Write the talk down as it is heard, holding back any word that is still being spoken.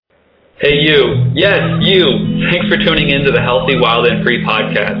Hey you, yes you, thanks for tuning in to the Healthy, Wild, and Free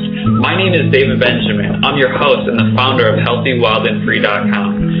podcast. My name is David Benjamin. I'm your host and the founder of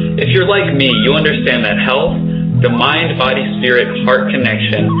HealthyWildAndFree.com. If you're like me, you understand that health, the mind, body, spirit, heart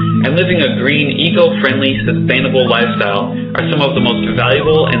connection, and living a green, eco-friendly, sustainable lifestyle are some of the most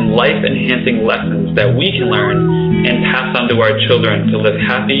valuable and life-enhancing lessons that we can learn and pass on to our children to live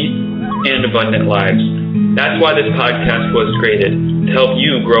happy and abundant lives. That's why this podcast was created, to help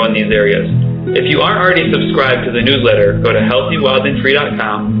you grow in these areas. If you aren't already subscribed to the newsletter, go to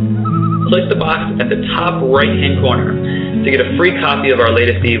HealthyWildAndFree.com, click the box at the top right-hand corner to get a free copy of our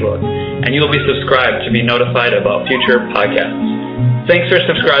latest ebook, and you'll be subscribed to be notified about future podcasts. Thanks for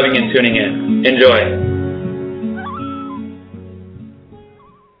subscribing and tuning in. Enjoy.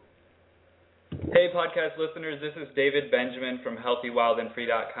 Hey podcast listeners, this is David Benjamin from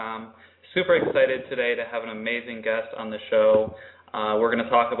HealthyWildAndFree.com. Super excited today to have an amazing guest on the show. We're going to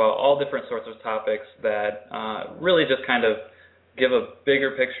talk about all different sorts of topics that really just kind of give a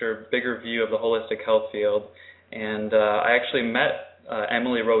bigger picture, bigger view of the holistic health field. And I actually met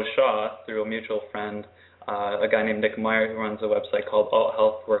Emily Rose Shaw through a mutual friend, a guy named Nick Meyer who runs a website called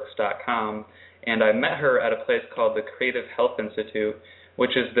althealthworks.com. And I met her at a place called the Creative Health Institute,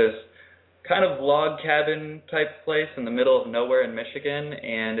 which is this kind of log cabin type place in the middle of nowhere in Michigan,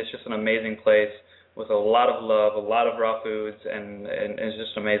 and it's just an amazing place with a lot of love, a lot of raw foods, and it's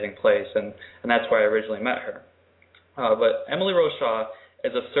just an amazing place, and that's why I originally met her. But Emily Rose Shaw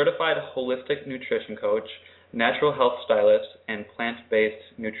is a certified holistic nutrition coach, natural health stylist, and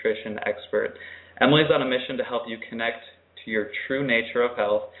plant-based nutrition expert. Emily's on a mission to help you connect to your true nature of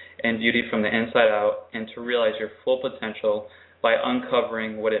health and beauty from the inside out, and to realize your full potential by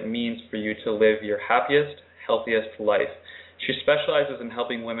uncovering what it means for you to live your happiest, healthiest life. She specializes in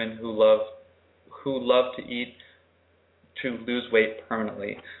helping women who love to eat to lose weight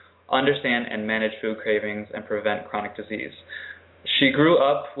permanently, understand and manage food cravings, and prevent chronic disease. She grew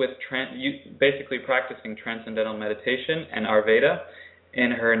up with basically practicing transcendental meditation and Ayurveda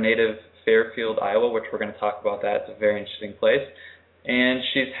in her native Fairfield, Iowa, which we're going to talk about that. It's a very interesting place. And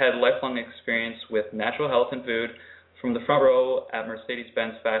she's had lifelong experience with natural health and food, from the front row at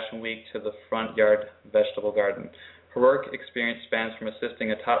Mercedes-Benz Fashion Week to the front yard vegetable garden. Her work experience spans from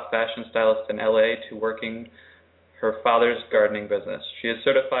assisting a top fashion stylist in LA to working her father's gardening business. She is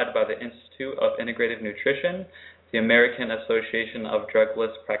certified by the Institute of Integrative Nutrition, the American Association of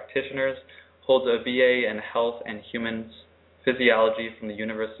Drugless Practitioners, holds a BA in Health and Human Physiology from the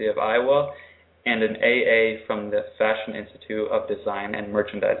University of Iowa, and an AA from the Fashion Institute of Design and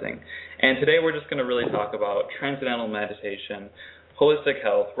Merchandising. And today we're just going to really talk about transcendental meditation, holistic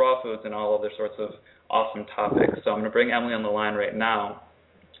health, raw foods, and all other sorts of awesome topics. So I'm going to bring Emily on the line right now.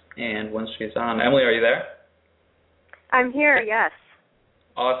 And once she's on, Emily, are you there? I'm here, yes.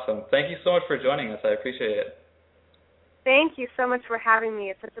 Awesome. Thank you so much for joining us. I appreciate it. Thank you so much for having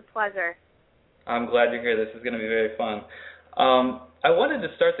me. It's such a pleasure. I'm glad you're here. This is going to be very fun. I wanted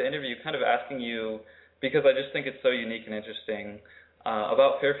to start the interview kind of asking you, because I just think it's so unique and interesting,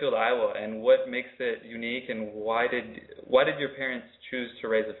 about Fairfield, Iowa, and what makes it unique, and why did your parents choose to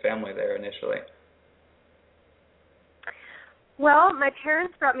raise a family there initially? Well, my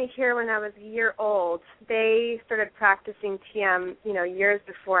parents brought me here when I was a year old. They started practicing TM, years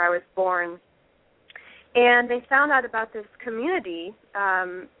before I was born. And they found out about this community.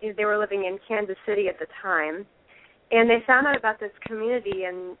 They were living in Kansas City at the time. And they found out about this community,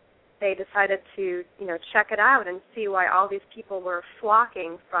 and they decided to, check it out and see why all these people were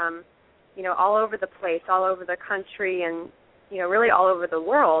flocking from, all over the place, all over the country, and, really all over the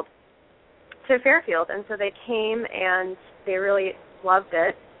world to Fairfield. And so they came, and they really loved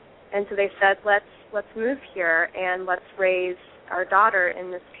it. And so they said, let's move here, and let's raise our daughter in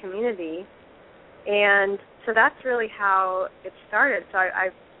this community. And so that's really how it started. So I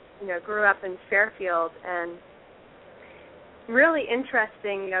grew up in Fairfield, and really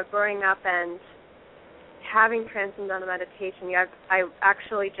interesting, growing up and having transcendental meditation. I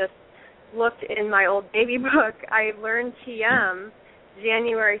actually just looked in my old baby book. I learned TM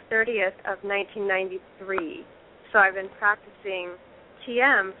January 30th of 1993. So I've been practicing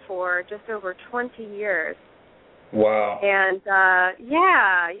TM for just over 20 years. Wow. And,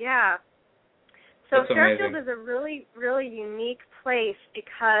 yeah. So That's Fairfield amazing. is a really, really unique place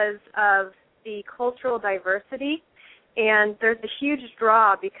because of the cultural diversity. And there's a huge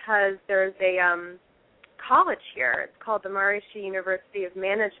draw because there's a college here. It's called the Maharishi University of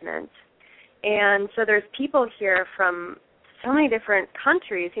Management. And so there's people here from so many different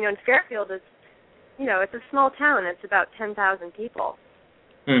countries. And Fairfield is, it's a small town. It's about 10,000 people.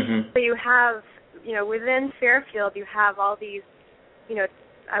 Mm-hmm. So you have, within Fairfield, you have all these,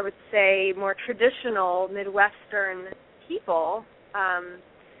 I would say, more traditional Midwestern people,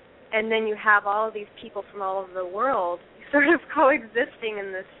 and then you have all of these people from all over the world sort of coexisting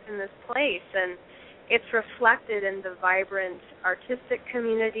in this place, and it's reflected in the vibrant artistic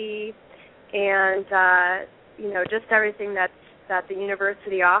community and just everything that the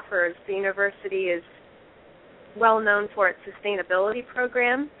university offers. The university is well known for its sustainability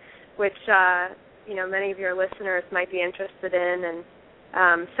program, which many of your listeners might be interested in,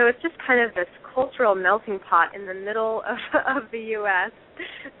 and so it's just kind of this cultural melting pot in the middle of the U.S.,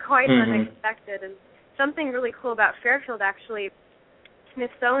 quite unexpected. And something really cool about Fairfield, actually,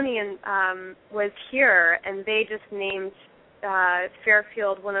 Smithsonian was here, and they just named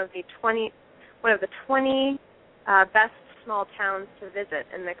Fairfield one of the 20 best small towns to visit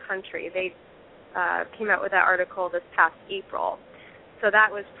in the country. They came out with that article this past April. So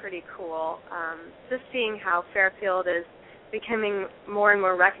that was pretty cool. Just seeing how Fairfield is becoming more and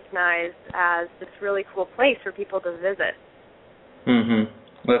more recognized as this really cool place for people to visit.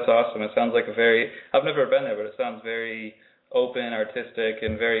 That's awesome. It sounds like I've never been there, but it sounds very open, artistic,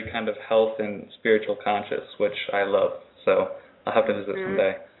 and very kind of health and spiritual conscious, which I love. So I'll have to visit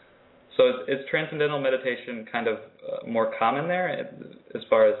someday. So is transcendental meditation kind of more common there as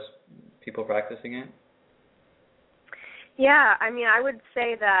far as people practicing it? Yeah, I mean, I would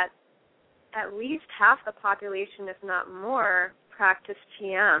say that at least half the population, if not more, practice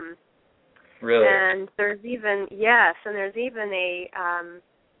TM. Really? And there's even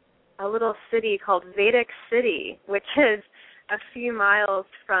a little city called Vedic City, which is a few miles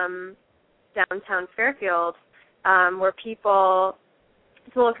from downtown Fairfield, where people,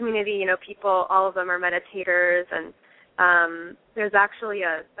 it's a little community, people, all of them are meditators, and there's actually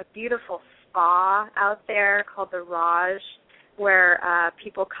a beautiful spa out there called the Raj, where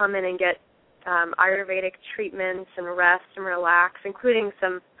people come in and get Ayurvedic treatments and rest and relax, including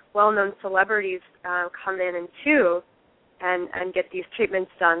some well-known celebrities come in and get these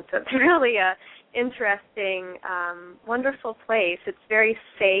treatments done. So it's really a interesting, wonderful place. It's very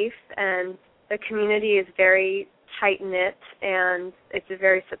safe, and the community is very tight-knit, and it's a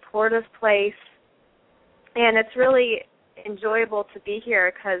very supportive place. And it's really enjoyable to be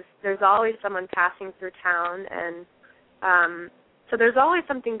here because there's always someone passing through town, and so there's always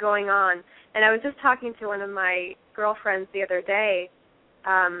something going on. And I was just talking to one of my girlfriends the other day.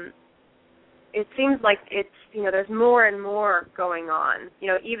 It seems like it's, there's more and more going on.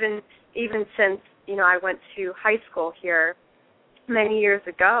 Even since, I went to high school here many years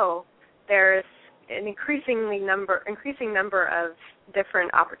ago, there's an increasing number of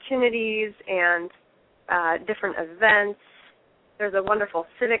different opportunities and different events. There's a wonderful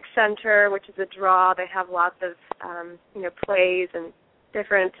civic center, which is a draw. They have lots of, plays and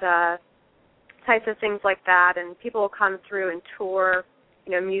different types of things like that, and people will come through and tour,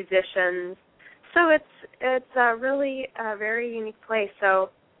 musicians. So it's really a very unique place. So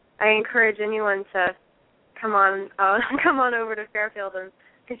I encourage anyone to come on over to Fairfield and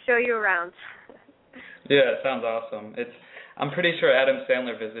can show you around. Yeah, it sounds awesome. I'm pretty sure Adam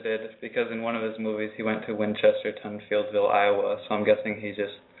Sandler visited because in one of his movies he went to Winchester, Tunfieldville, Iowa. So I'm guessing he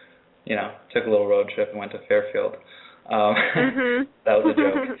just, took a little road trip and went to Fairfield. That was a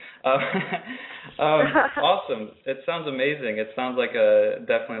joke. Awesome. It sounds amazing. It sounds like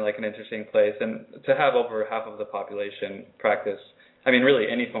definitely like an interesting place, and to have over half of the population practice, really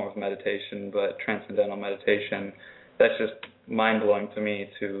any form of meditation, but transcendental meditation, that's just mind-blowing to me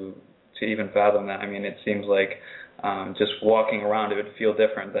to even fathom that. It seems like just walking around, it would feel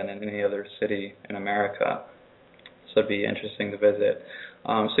different than in any other city in America. So it'd be interesting to visit.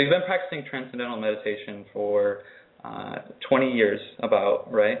 So you've been practicing transcendental meditation for 20 years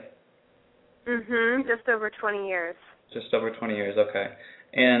about, right? Just over 20 years. Just over 20 years, okay.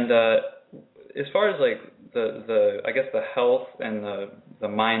 And as far as like the health and the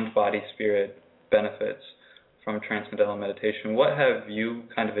mind, body, spirit benefits from transcendental meditation, what have you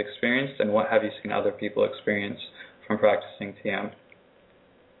kind of experienced, and what have you seen other people experience from practicing TM?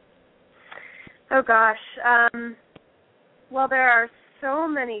 Oh gosh. Well, there are so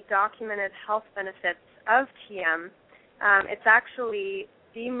many documented health benefits of TM. It's actually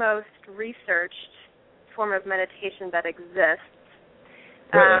the most researched form of meditation that exists.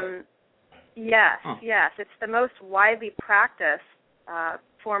 Really? Yes, huh. Yes. It's the most widely practiced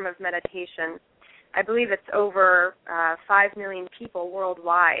form of meditation. I believe it's over 5 million people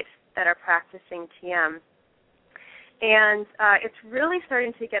worldwide that are practicing TM. And it's really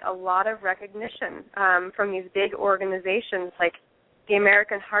starting to get a lot of recognition from these big organizations. Like the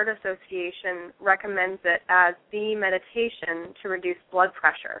American Heart Association recommends it as the meditation to reduce blood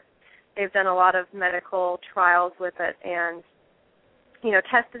pressure. They've done a lot of medical trials with it, and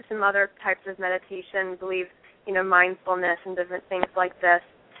tested some other types of meditation, believe, mindfulness and different things like this.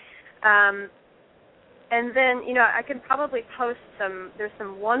 And then, I can probably post there's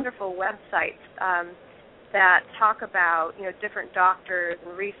some wonderful websites that talk about, different doctors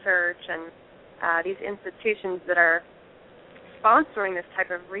and research and these institutions that are sponsoring this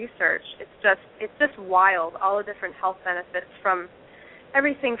type of research. It's just wild, all the different health benefits from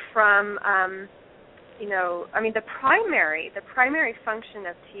everything from, the primary function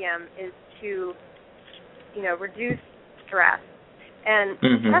of TM is to, reduce stress. And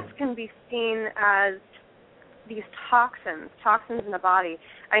stress can be seen as these toxins in the body.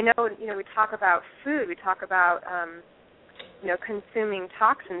 I know, we talk about food, we talk about, consuming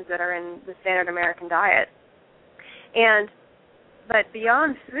toxins that are in the standard American diet. But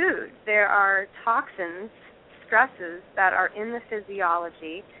beyond food, there are toxins, stresses that are in the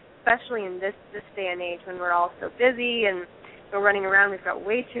physiology, especially in this day and age when we're all so busy and we're running around, we've got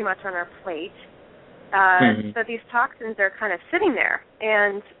way too much on our plate. So these toxins are kind of sitting there.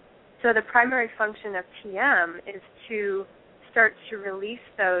 And so the primary function of TM is to start to release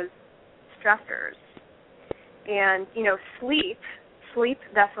those stressors. And, sleep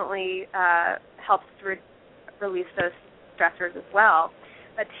definitely helps to release those stressors as well.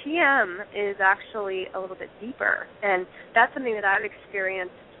 But TM is actually a little bit deeper. And that's something that I've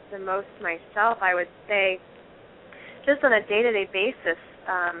experienced the most myself, I would say, just on a day-to-day basis.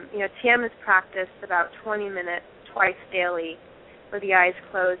 TM is practiced about 20 minutes twice daily with the eyes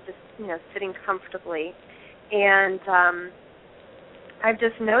closed, just, sitting comfortably. And I've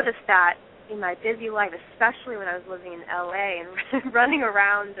just noticed that in my busy life, especially when I was living in L.A. and running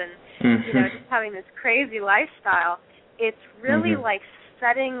around and, just having this crazy lifestyle, it's really like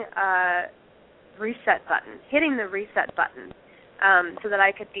setting a reset button, hitting the reset button, so that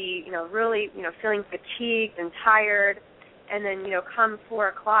I could be, really, feeling fatigued and tired, and then, come 4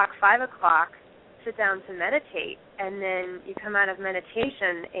 o'clock, 5 o'clock, sit down to meditate, and then you come out of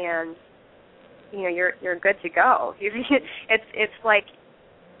meditation and, you're good to go. It's like,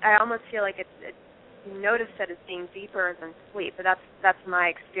 I almost feel like you notice that it's being deeper than sleep, but that's my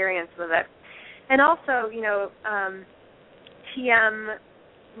experience with it. And also, TM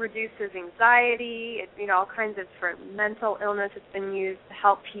reduces anxiety, all kinds of different mental illness. It's been used to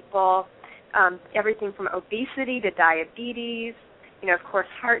help people, everything from obesity to diabetes, of course,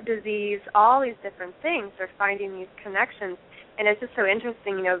 heart disease, all these different things. They're finding these connections. And it's just so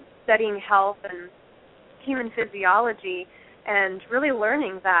interesting, studying health and human physiology and really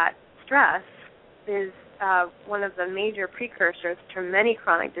learning that stress is one of the major precursors to many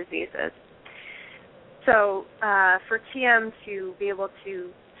chronic diseases. So for TM to be able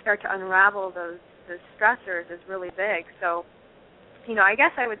to start to unravel those stressors is really big. So, I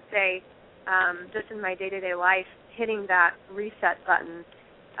guess I would say just in my day-to-day life, hitting that reset button,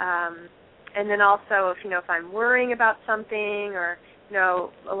 and then also if I'm worrying about something or a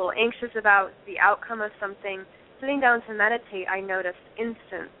little anxious about the outcome of something, sitting down to meditate, I notice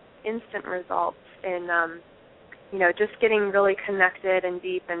instant results in just getting really connected and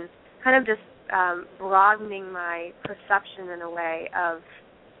deep and kind of just broadening my perception in a way of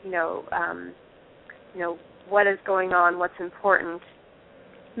what is going on, what's important.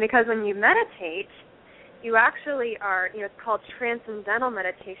 Because when you meditate, you actually are, it's called transcendental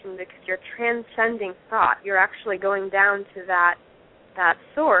meditation because you're transcending thought. You're actually going down to that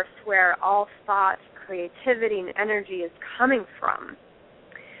source where all thought, creativity, and energy is coming from.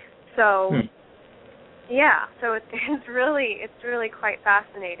 So, so it's really quite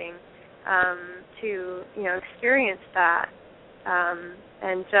fascinating to experience that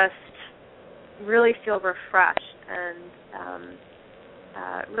and just really feel refreshed and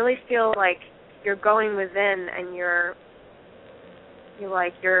really feel like you're going within and you're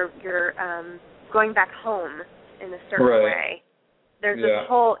going back home in a certain way. There's this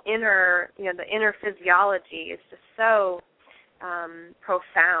whole inner, the inner physiology is just so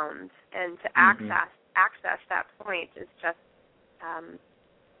profound, and to access that point is just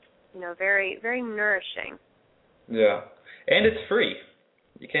very, very nourishing. Yeah, and it's free.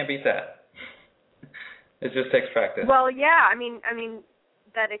 You can't beat that. It just takes practice. Well, yeah, I mean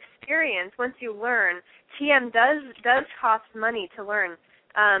that experience, once you learn, TM does cost money to learn.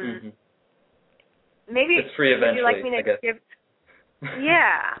 Maybe it's free eventually. Would you like me to give?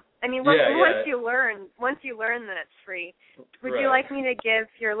 Yeah, I mean, once you learn that it's free, would you like me to give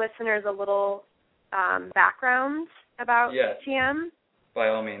your listeners a little background about TM? By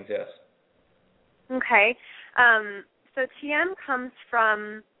all means, yes. Okay, so TM comes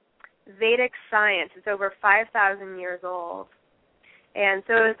from Vedic science. It's over 5,000 years old. And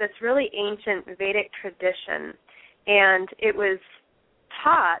so it's this really ancient Vedic tradition. And it was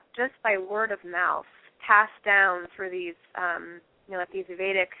taught just by word of mouth, passed down through these, like these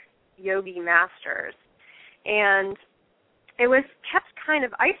Vedic yogi masters. And it was kept kind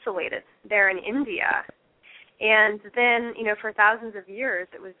of isolated there in India. And then, for thousands of years,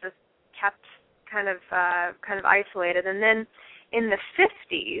 it was just kept kind of isolated. And then in the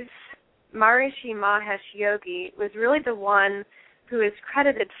 50s, Maharishi Mahesh Yogi was really the one who is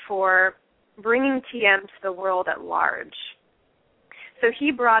credited for bringing TM to the world at large. So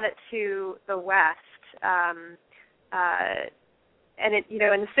he brought it to the West, and it, in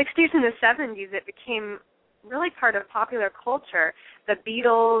the 60s and the 70s, it became really part of popular culture. The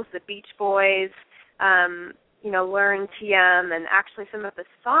Beatles, the Beach Boys, learned TM, and actually some of the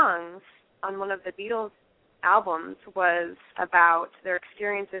songs on one of the Beatles albums was about their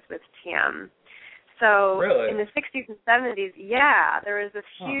experiences with TM. So really? In the 60s and 70s, there was this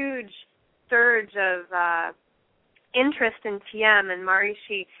huge surge of interest in TM, and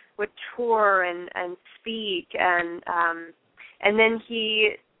Maharishi would tour and speak, and then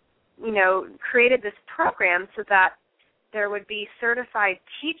he, created this program so that there would be certified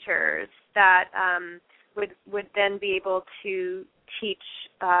teachers that would then be able to teach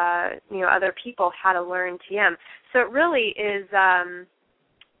other people how to learn TM. So it really is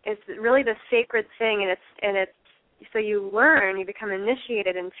it's really the sacred thing, and it's so you become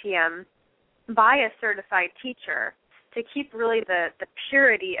initiated in TM by a certified teacher to keep really the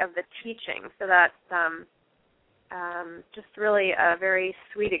purity of the teaching. So that's just really a very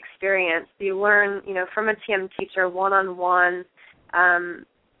sweet experience. You learn, from a TM teacher one-on-one,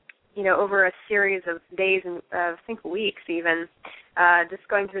 over a series of days and I think weeks even, just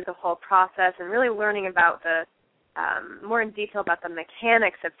going through the whole process and really learning about the more in detail about the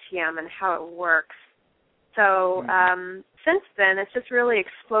mechanics of TM and how it works. So since then, it's just really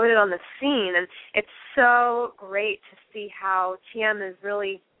exploded on the scene, and it's so great to see how TM has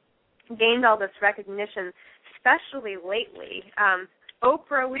really gained all this recognition, especially lately.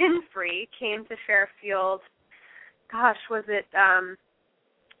 Oprah Winfrey came to Fairfield, was it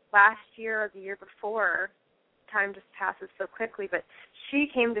last year or the year before? Time just passes so quickly, but she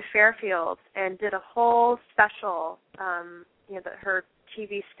came to Fairfield and did a whole special, her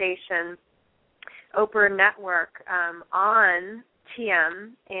TV station, Oprah Network, on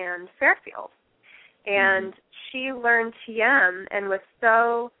TM and Fairfield. And she learned TM and was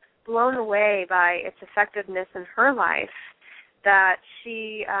so blown away by its effectiveness in her life that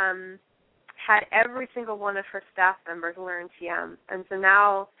she had every single one of her staff members learn TM. And so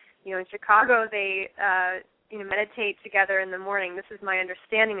now, in Chicago, they meditate together in the morning. This is my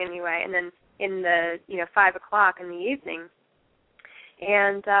understanding anyway. And then in the 5 o'clock in the evening.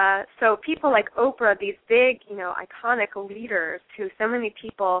 And so people like Oprah, these big, iconic leaders who so many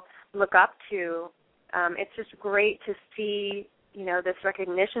people look up to, it's just great to see, this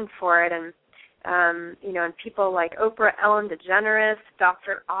recognition for it. And, and people like Oprah, Ellen DeGeneres,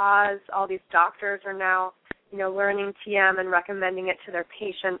 Dr. Oz, all these doctors are now, learning TM and recommending it to their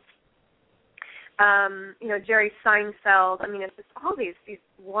patients. Jerry Seinfeld. It's just all these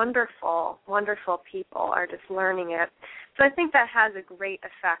wonderful, wonderful people are just learning it. So I think that has a great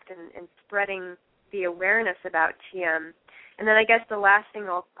effect in spreading the awareness about TM. And then I guess the last thing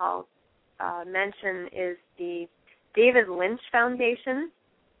I'll mention is the David Lynch Foundation.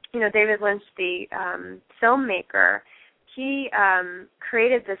 David Lynch, the filmmaker, he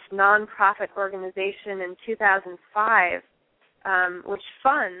created this nonprofit organization in 2005, which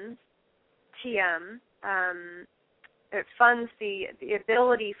funds TM. It funds the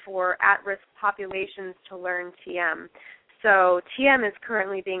ability for at-risk populations to learn TM. So TM is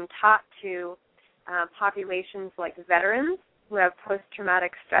currently being taught to populations like veterans who have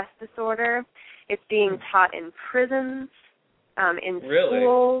post-traumatic stress disorder. It's being taught in prisons, in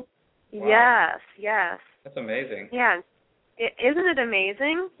schools. Wow. Yes. That's amazing. Yeah. Isn't it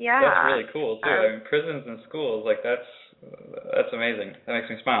amazing? Yeah. That's really cool, too. Prisons and schools, that's amazing. That makes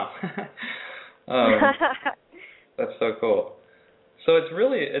me smile. That's so cool. So it's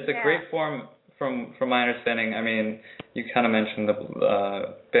a great form from my understanding. You kind of mentioned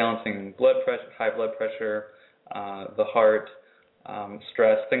the balancing blood pressure, high blood pressure, the heart,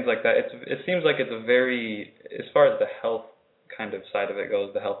 stress, things like that. It seems like it's a very, as far as the health kind of side of it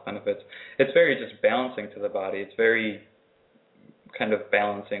goes, the health benefits, it's very just balancing to the body. It's very kind of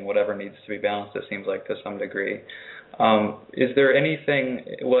balancing whatever needs to be balanced, it seems like, to some degree. Is there anything,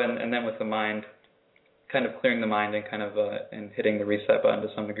 and then with the mind, kind of clearing the mind and kind of and hitting the reset button to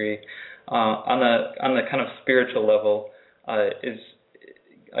some degree, on the kind of spiritual level,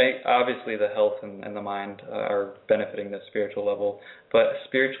 obviously the health and the mind are benefiting the spiritual level, but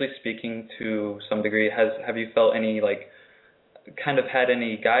spiritually speaking, to some degree, have you felt any kind of had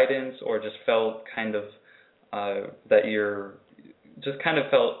any guidance, or just felt kind of that you're just kind of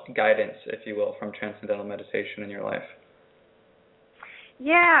felt guidance, if you will, from Transcendental Meditation in your life?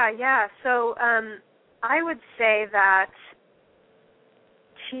 Yeah. So I would say that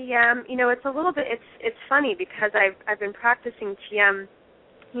TM, it's a little bit, it's funny because I've been practicing TM,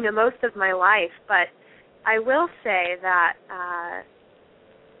 most of my life, but I will say that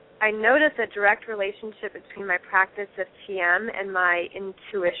I notice a direct relationship between my practice of TM and my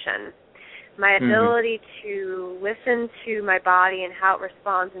intuition, my ability to listen to my body and how it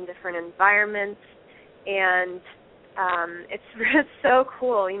responds in different environments, and it's so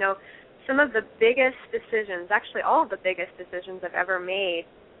cool. Some of the biggest decisions, actually all of the biggest decisions I've ever made,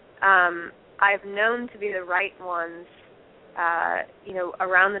 I've known to be the right ones,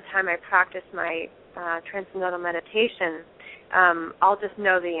 around the time I practice my Transcendental Meditation. I'll just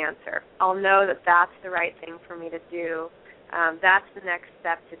know the answer. I'll know that that's the right thing for me to do. That's the next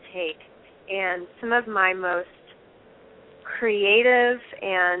step to take. And some of my most creative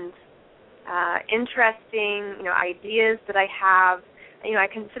and interesting, ideas that I have, I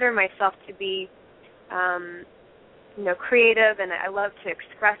consider myself to be, creative, and I love to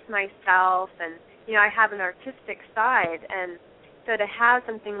express myself, and, I have an artistic side, and so to have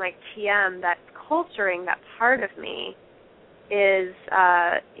something like TM that's culturing that part of me is,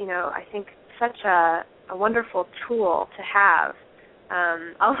 I think such a wonderful tool to have.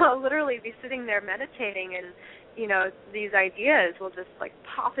 I'll literally be sitting there meditating, and these ideas will just like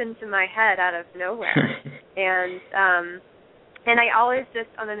pop into my head out of nowhere, and I always just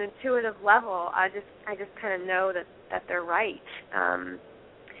on an intuitive level, I just kind of know that they're right,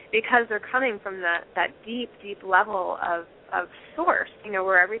 because they're coming from that deep level of source,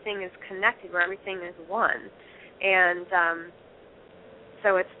 where everything is connected, where everything is one, and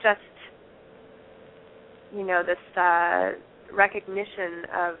so it's just this recognition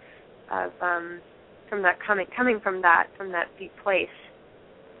of from that coming from that deep place.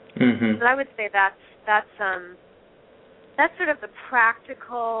 Mm-hmm. So I would say that's sort of the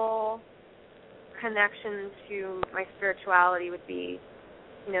practical connection to my spirituality would be,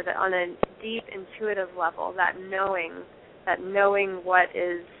 that on a deep intuitive level, that knowing what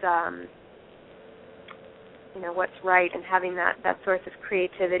is, what's right, and having that source of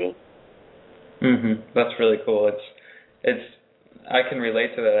creativity. Mm-hmm. That's really cool. It's I can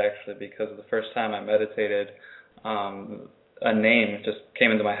relate to that actually, because the first time I meditated, a name just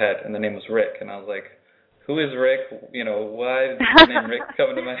came into my head, and the name was Rick, and I was like, who is Rick? Why did the name Rick come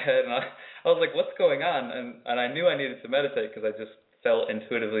into my head? And I was like, what's going on? And I knew I needed to meditate because I just felt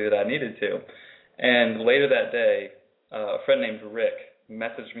intuitively that I needed to. And later that day, a friend named Rick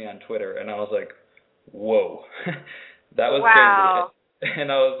messaged me on Twitter, and I was like, whoa, that was wow. crazy.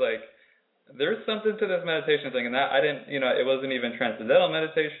 And I was like, there's something to this meditation thing, and that I didn't, it wasn't even Transcendental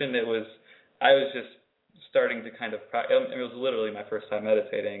Meditation. I was just starting to kind of practice. It was literally my first time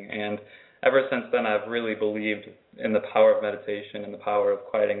meditating, and ever since then, I've really believed in the power of meditation and the power of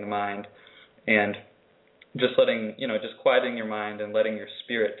quieting the mind, and just letting, just quieting your mind and letting your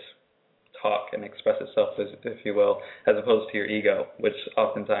spirit talk and express itself, if you will, as opposed to your ego, which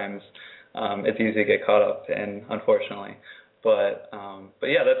oftentimes it's easy to get caught up in, unfortunately. But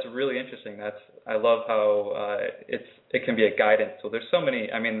yeah, that's really interesting. I love how it can be a guidance. So there's so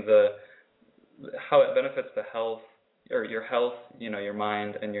many. I mean, how it benefits the health, or your health, your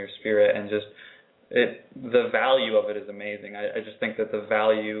mind and your spirit, and just the value of it is amazing. I just think that the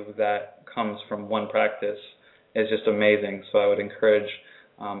value that comes from one practice is just amazing. So I would encourage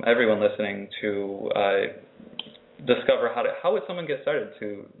everyone listening to discover how would someone get started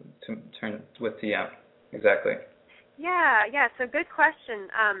to turn with TM exactly. Yeah. So good question.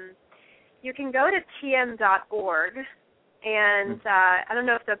 You can go to tm.org, and I don't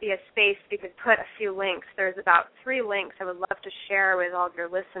know if there'll be a space you could put a few links. There's about 3 links I would love to share with all of your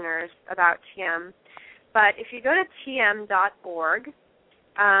listeners about TM. But if you go to tm.org,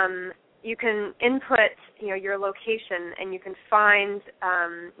 you can input, your location, and you can find,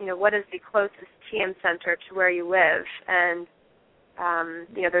 what is the closest TM center to where you live. And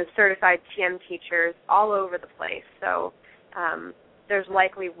there's certified TM teachers all over the place, so there's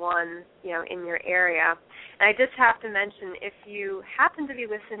likely one, in your area. And I just have to mention, if you happen to be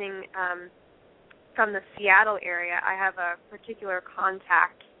listening from the Seattle area, I have a particular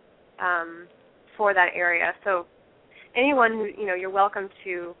contact for that area. So anyone who, you're welcome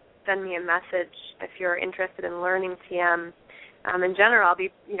to send me a message if you're interested in learning TM. In general, I'll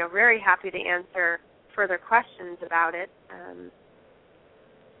be, very happy to answer further questions about it.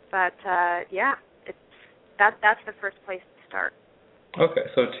 But yeah, that's the first place to start. Okay,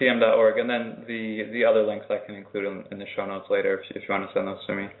 so tm.org, and then the other links I can include in the show notes later if you want to send those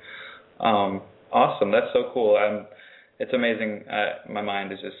to me. Awesome, that's so cool. It's amazing. My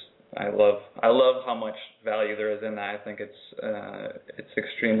mind is just I love how much value there is in that. I think it's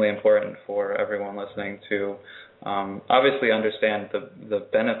extremely important for everyone listening to obviously understand the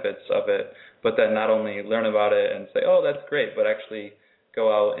benefits of it, but then not only learn about it and say, oh, that's great, but actually go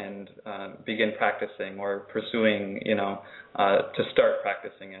out and begin practicing or pursuing, to start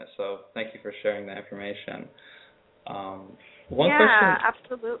practicing it. So thank you for sharing that information. One question.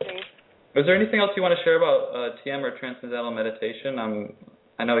 Absolutely. Is there anything else you want to share about TM or Transcendental Meditation?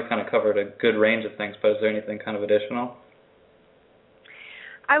 I know we kind of covered a good range of things, but is there anything kind of additional?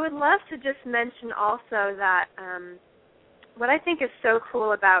 I would love to just mention also that what I think is so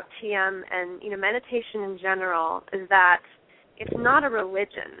cool about TM and meditation in general is that it's not a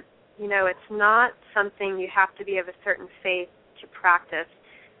religion. It's not something you have to be of a certain faith to practice.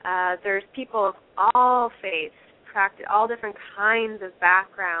 There's people of all faiths, all different kinds of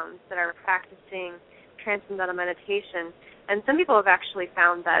backgrounds that are practicing Transcendental Meditation. And some people have actually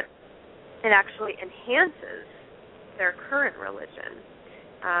found that it actually enhances their current religion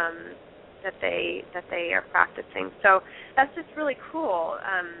that they are practicing. So that's just really cool.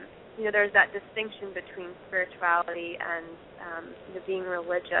 There's that distinction between spirituality and being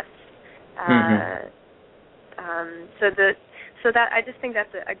religious. So that I just think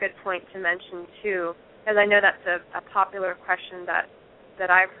that's a good point to mention too, because I know that's a popular question that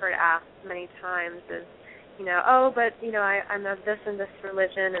I've heard asked many times is, I'm of this and this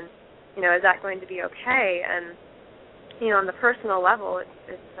religion, and is that going to be okay? And on the personal level,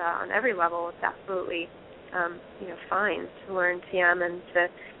 it's on every level, it's absolutely fine to learn TM and to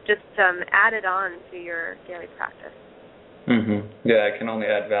just add it on to your daily practice. Yeah, it can only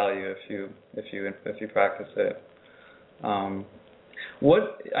add value if you practice it.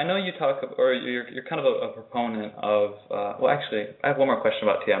 I know you talk, or you're kind of a proponent of. Well, actually, I have one more question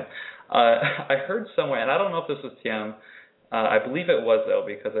about TM. I heard somewhere, and I don't know if this was TM. I believe it was though,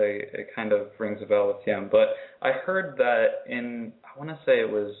 because it kind of rings a bell with TM. But I heard that I want to say it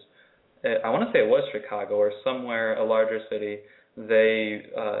was Chicago or somewhere, a larger city.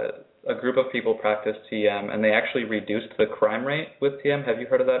 A group of people practiced TM, and they actually reduced the crime rate with TM. Have you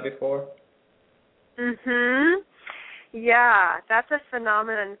heard of that before? Yeah, that's a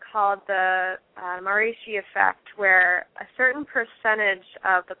phenomenon called the Maharishi effect, where a certain percentage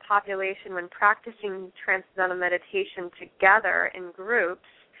of the population, when practicing Transcendental Meditation together in groups,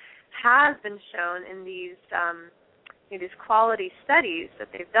 has been shown in these quality studies that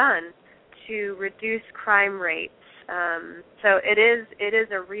they've done to reduce crime rates. So it is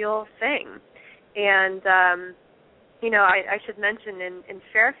a real thing, and I should mention in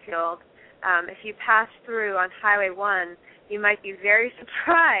Fairfield. If you pass through on Highway 1, you might be very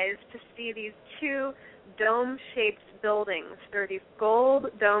surprised to see these two dome-shaped buildings. They're these gold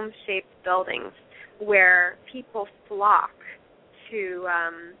dome-shaped buildings where people flock to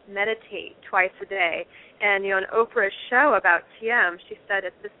meditate twice a day. And on Oprah's show about TM, she said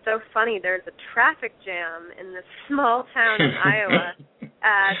it's just so funny. There's a traffic jam in this small town in Iowa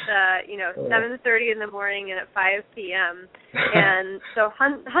at 7:30 in the morning and at 5 p.m. And so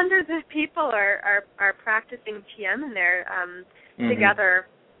hundreds of people are practicing TM in there together.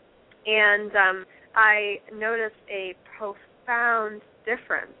 And I noticed a profound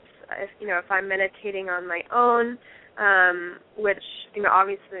difference if I'm meditating on my own, which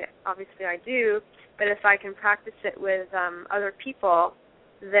obviously I do. But if I can practice it with other people,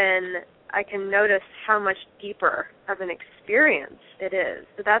 then I can notice how much deeper of an experience it is.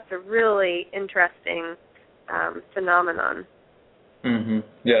 So that's a really interesting phenomenon.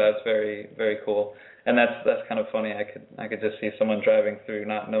 Yeah, that's very, very cool. And that's kind of funny. I could just see someone driving through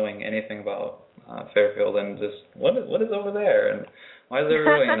not knowing anything about Fairfield and just what is over there and why is there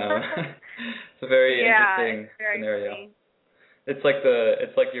really It's a very interesting scenario. Funny. It's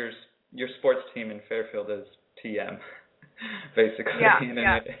like your sports team in Fairfield is TM, basically, in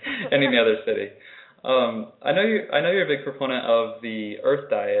any other city. I know you're a big proponent of the Earth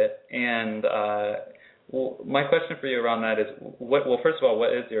Diet, and my question for you around that is, first of all,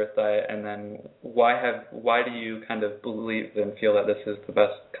 what is the Earth Diet, and then why do you kind of believe and feel that this is the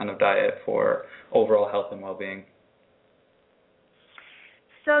best kind of diet for overall health and well-being?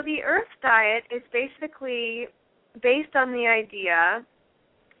 So the Earth Diet is basically based on the idea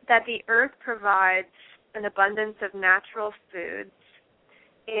that the earth provides an abundance of natural foods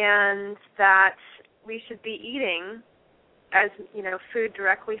and that we should be eating food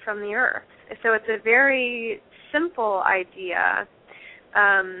directly from the earth. So it's a very simple idea.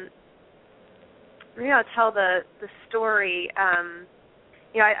 Maybe I'll tell the story.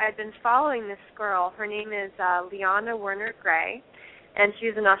 I've been following this girl. Her name is Liana Werner-Gray, and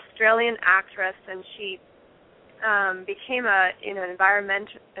she's an Australian actress, and she became an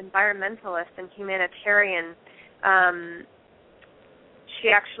environmentalist and humanitarian. She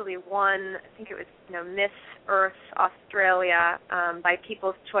actually won, I think it was Miss Earth Australia by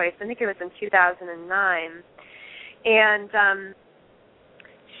People's Choice. I think it was in 2009. And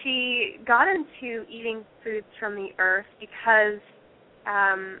she got into eating foods from the earth because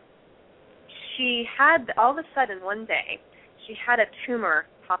she had, all of a sudden one day, she had a tumor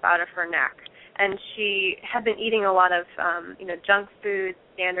pop out of her neck. And she had been eating a lot of, junk food,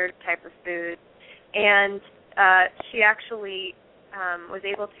 standard type of food. And she actually was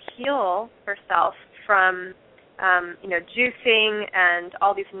able to heal herself from, juicing and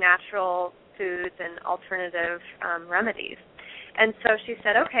all these natural foods and alternative remedies. And so she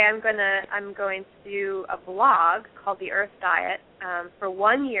said, okay, I'm going to do a blog called The Earth Diet. For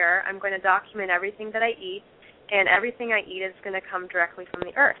 1 year, I'm going to document everything that I eat, and everything I eat is going to come directly from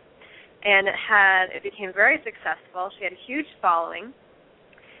the earth. And it became very successful. She had a huge following,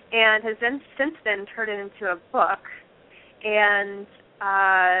 and has then since then turned it into a book. And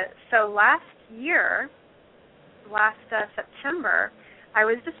so last September, I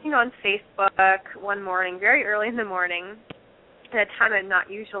was just on Facebook one morning, very early in the morning, at a time I'm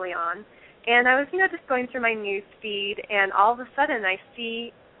not usually on, and I was just going through my news feed, and all of a sudden I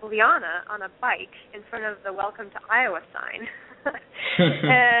see Liana on a bike in front of the Welcome to Iowa sign.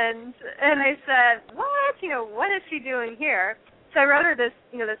 and I said, what is she doing here? So I wrote her this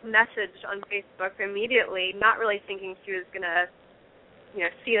message on Facebook immediately, not really thinking she was going to,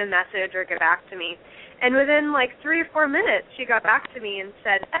 see the message or get back to me. And within 3 or 4 minutes, she got back to me and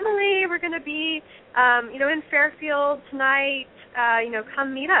said, Emily, we're going to be, in Fairfield tonight,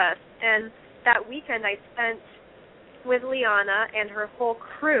 come meet us. And that weekend I spent with Liana and her whole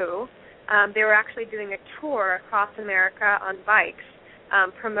crew. They were actually doing a tour across America on bikes,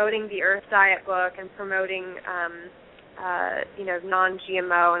 promoting the Earth Diet book and promoting,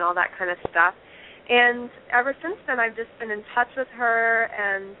 non-GMO and all that kind of stuff. And ever since then, I've just been in touch with her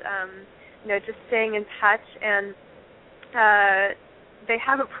and, just staying in touch. And they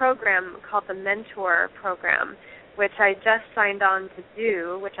have a program called the Mentor Program, which I just signed on to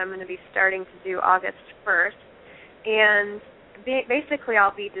do, which I'm going to be starting to do August 1st. And basically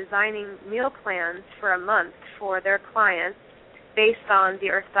I'll be designing meal plans for a month for their clients based on the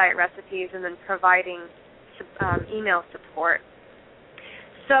Earth Diet recipes and then providing email support.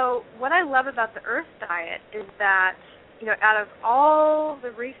 So what I love about the Earth Diet is that, out of all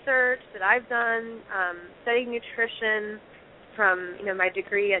the research that I've done, studying nutrition from, my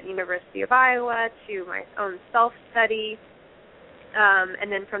degree at the University of Iowa to my own self-study,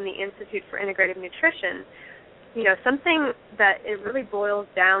 and then from the Institute for Integrative Nutrition, something that it really boils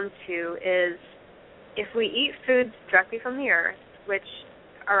down to is if we eat foods directly from the earth, which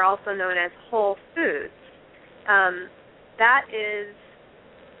are also known as whole foods, that is,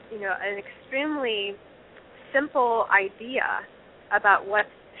 an extremely simple idea about what's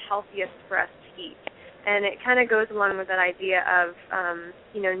healthiest for us to eat. And it kind of goes along with that idea of,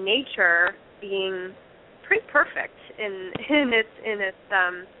 nature being pretty perfect in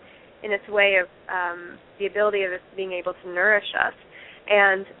its way of the ability of it being able to nourish us.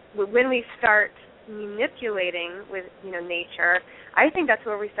 And when we start manipulating with, nature, I think that's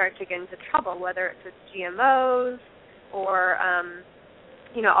where we start to get into trouble, whether it's with GMOs or,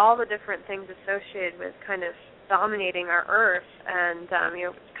 all the different things associated with kind of dominating our earth and,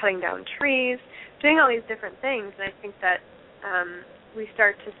 cutting down trees, doing all these different things. And I think that we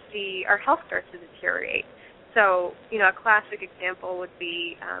start to see our health starts to deteriorate. So, a classic example would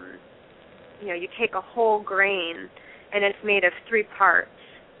be, you take a whole grain and it's made of 3 parts,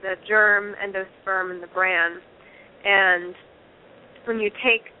 the germ, endosperm, and the bran. And when you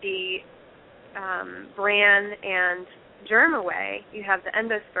take the bran and germ away, you have the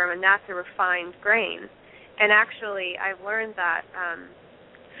endosperm, and that's a refined grain. And actually, I've learned that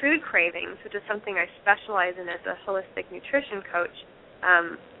food cravings, which is something I specialize in as a holistic nutrition coach,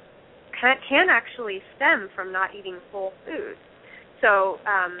 can actually stem from not eating whole foods. So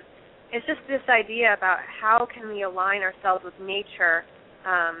it's just this idea about how can we align ourselves with nature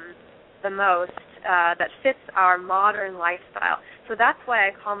the most that fits our modern lifestyle. So that's why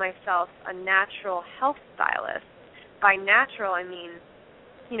I call myself a natural health stylist. By natural, I mean,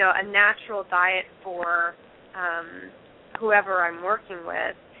 a natural diet for whoever I'm working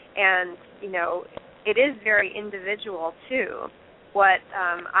with. And, it is very individual, too. What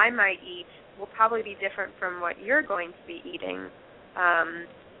I might eat will probably be different from what you're going to be eating,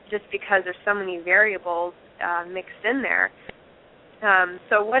 just because there's so many variables mixed in there.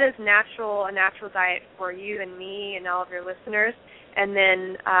 So what is a natural diet for you and me and all of your listeners? And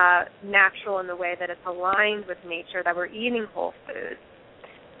then natural in the way that it's aligned with nature, that we're eating whole foods.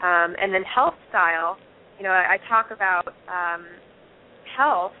 And then health style, I talk about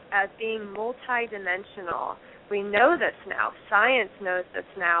health as being multidimensional. We know this now. Science knows this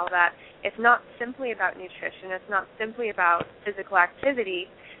now, that it's not simply about nutrition. It's not simply about physical activity.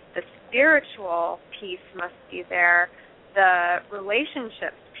 The spiritual piece must be there. The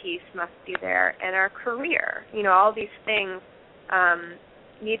relationships piece must be there. And our career. All these things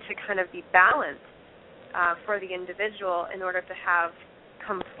need to kind of be balanced for the individual in order to have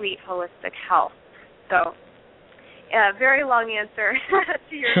complete holistic health. So, very long answer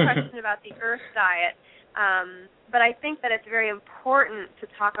to your question about the earth diet. But I think that it's very important to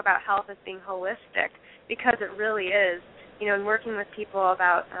talk about health as being holistic, because it really is. In working with people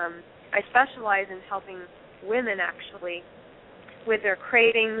about, I specialize in helping women actually with their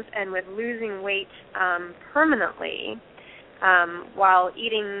cravings and with losing weight permanently while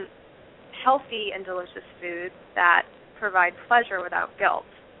eating healthy and delicious foods that provide pleasure without guilt.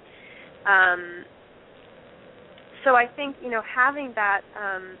 So I think, having that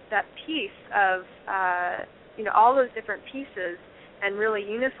piece of, all those different pieces and really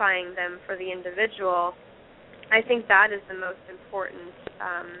unifying them for the individual, I think that is the most important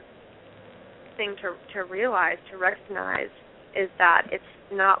thing to realize, to recognize, is that it's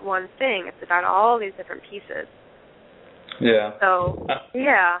not one thing. It's about all these different pieces. Yeah. So,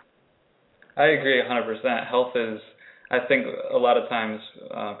 yeah. I agree 100%. Health is, I think a lot of times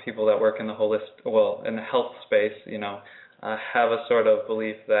people that work in the in the health space, have a sort of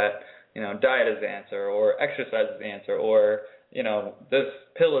belief that, diet is the answer, or exercise is the answer, or, this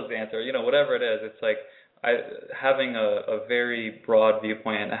pill is the answer, whatever it is. It's like having a very broad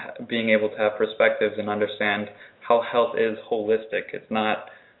viewpoint and being able to have perspectives and understand how health is holistic. It's not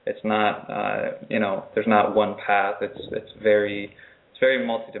there's not one path. It's very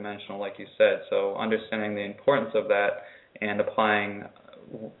multidimensional, like you said. So understanding the importance of that and applying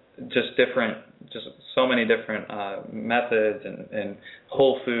just so many different methods and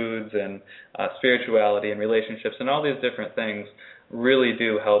whole foods and spirituality and relationships and all these different things really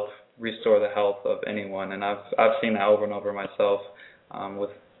do help restore the health of anyone. And I've seen that over and over myself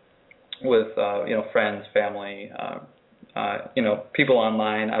with friends, family, people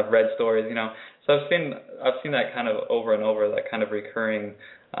online. I've read stories, So I've seen that kind of over and over, that kind of recurring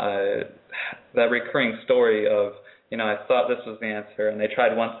story of, I thought this was the answer, and they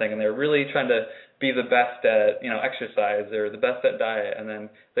tried one thing, and they were really trying to be the best at, exercise or the best at diet, and then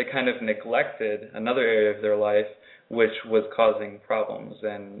they kind of neglected another area of their life which was causing problems.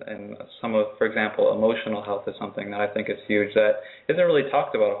 And for example, emotional health is something that I think is huge, that isn't really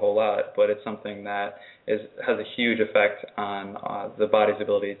talked about a whole lot, but it's something that has a huge effect on the body's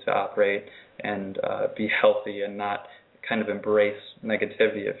ability to operate and be healthy and not kind of embrace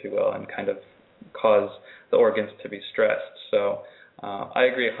negativity, if you will, and kind of cause the organs to be stressed. So I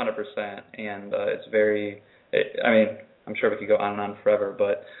agree 100%, and I'm sure we could go on and on forever,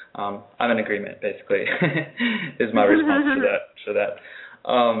 but I'm in agreement, basically, is my response to that.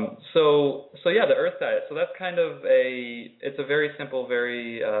 So yeah, the earth diet. So that's kind of it's a very simple,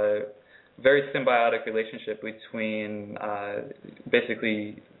 very symbiotic relationship between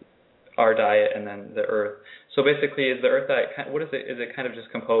basically our diet and then the earth. So basically, is the earth diet, what is it? Is it kind of just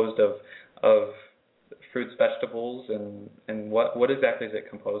composed of fruits, vegetables, and what exactly is it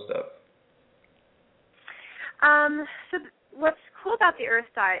composed of? So what's cool about the earth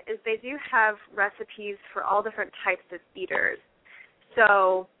diet is they do have recipes for all different types of eaters.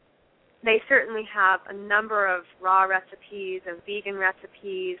 So they certainly have a number of raw recipes, of vegan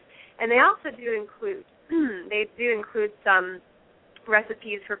recipes, and they also do include some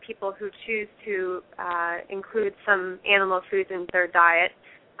recipes for people who choose to include some animal foods in their diet.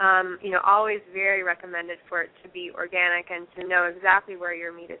 Always very recommended for it to be organic and to know exactly where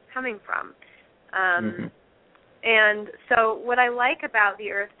your meat is coming from. And so what I like about the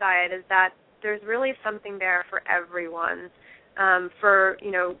earth diet is that there's really something there for everyone. For,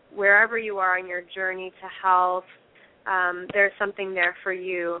 wherever you are on your journey to health, there's something there for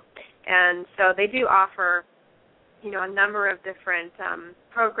you. And so they do offer, a number of different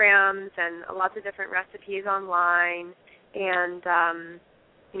programs and lots of different recipes online and,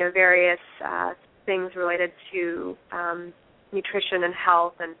 various things related to nutrition and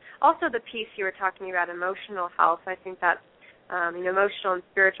health, and also the piece you were talking about, emotional health. I think that emotional and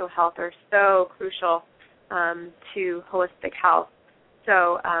spiritual health are so crucial to holistic health.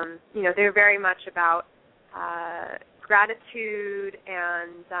 So, they're very much about gratitude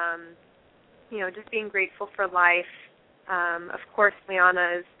and, just being grateful for life Of course,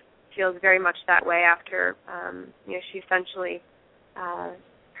 Liana feels very much that way after, she essentially,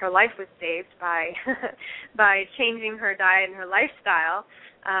 her life was saved by by changing her diet and her lifestyle.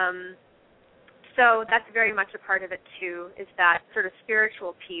 So that's very much a part of it, too, is that sort of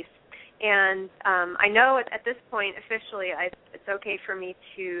spiritual piece. And I know at this point, officially, it's okay for me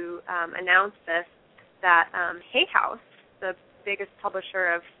to announce this, that Hay House, the biggest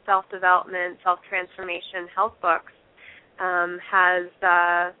publisher of self-development, self-transformation health books, has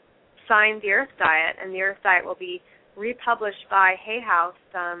signed the Earth Diet, and the Earth Diet will be republished by Hay House,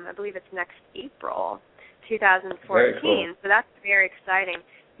 I believe it's next April 2014. Very cool. So that's very exciting.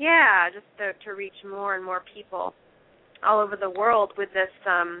 Yeah, just to reach more and more people all over the world with this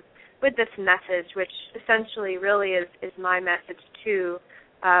message, which essentially really is my message too,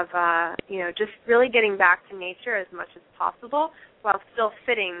 of just really getting back to nature as much as possible while still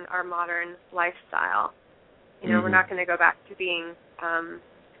fitting our modern lifestyle. We're not going to go back to being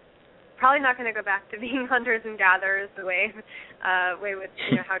probably not going to go back to being hunters and gatherers the way with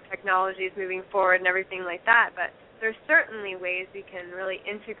how technology is moving forward and everything like that, but there's certainly ways we can really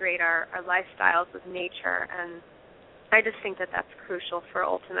integrate our lifestyles with nature, and I just think that that's crucial for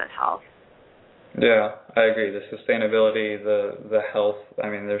ultimate health. Yeah, I agree. The sustainability, the health,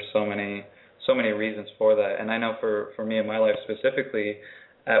 there's so many reasons for that. And I know for me in my life specifically,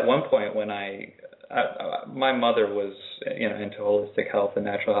 at one point when my mother was into holistic health and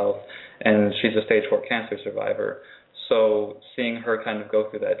natural health, and she's a stage 4 cancer survivor. So seeing her kind of go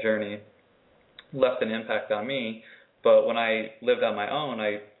through that journey left an impact on me. But when I lived on my own,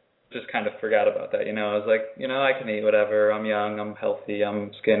 I just kind of forgot about that. I was like, I can eat whatever. I'm young, I'm healthy,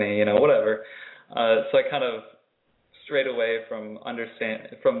 I'm skinny, whatever. So I kind of strayed away from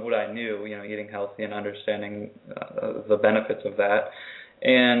what I knew, eating healthy and understanding the benefits of that.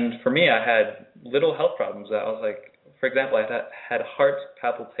 And for me, I had little health problems that I was like, for example, I had heart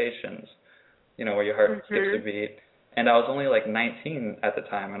palpitations, where your heart skips a beat. And I was only like 19 at the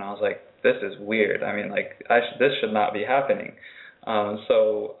time, and I was like, this is weird. This should not be happening.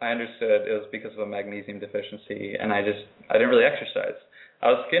 So I understood it was because of a magnesium deficiency, and I didn't really exercise. I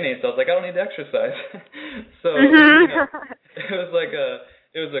was skinny, so I was like, I don't need to exercise. So it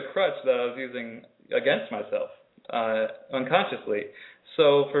was a crutch that I was using against myself unconsciously.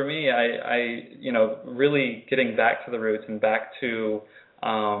 So for me, I really getting back to the roots and back to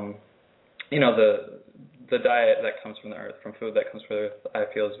the diet that comes from the earth, from food that comes from the earth, I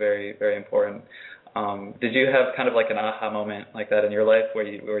feel is very, very important. Did you have kind of like an aha moment like that in your life where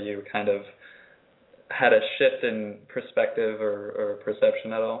you kind of had a shift in perspective or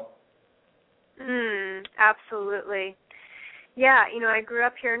perception at all? Absolutely. Yeah, I grew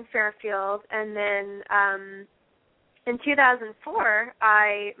up here in Fairfield, and then in 2004,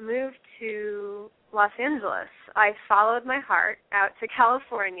 I moved to Los Angeles. I followed my heart out to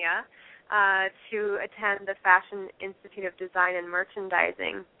California to attend the Fashion Institute of Design and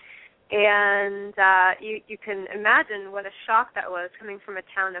Merchandising. And you can imagine what a shock that was, coming from a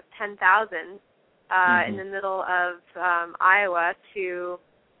town of 10,000 in the middle of Iowa to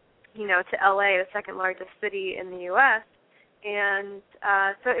LA, the second largest city in the U.S. And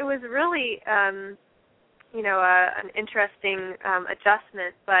so it was really, an interesting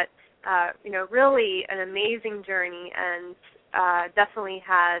adjustment, but, really an amazing journey, and definitely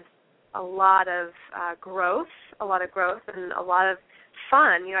had a lot of growth and a lot of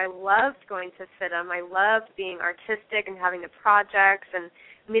fun. I loved going to FIDM. I loved being artistic and having the projects and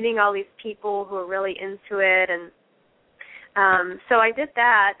meeting all these people who were really into it. And so I did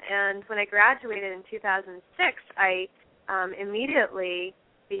that, and when I graduated in 2006, I immediately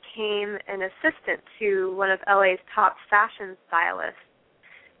became an assistant to one of LA's top fashion stylists.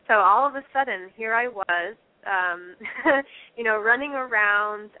 So all of a sudden, here I was, running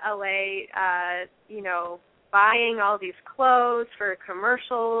around LA, buying all these clothes for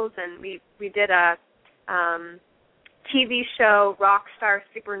commercials, and we did a TV show, Rockstar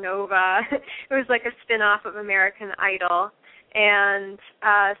Supernova. It was like a spin-off of American Idol. And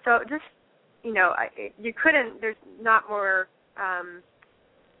so just, you couldn't, there's not more,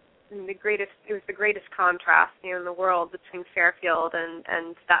 it was the greatest contrast, in the world between Fairfield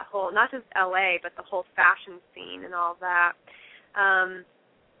and that whole, not just LA, but the whole fashion scene and all that.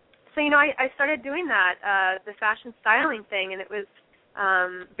 So, I started doing that, the fashion styling thing, and it was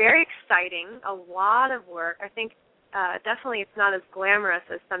very exciting, a lot of work. I think definitely it's not as glamorous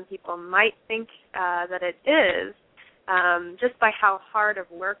as some people might think that it is, just by how hard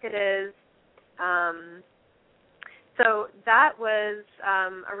of work it is. So that was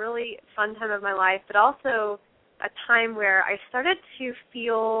a really fun time of my life, but also a time where I started to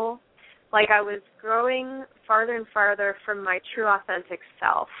feel like I was growing farther and farther from my true authentic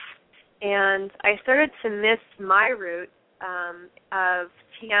self. And I started to miss my roots of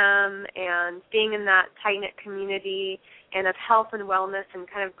TM and being in that tight-knit community and of health and wellness and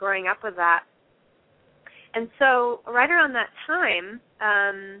kind of growing up with that. And so right around that time,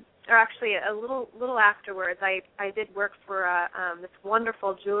 or actually a little afterwards, I did work for this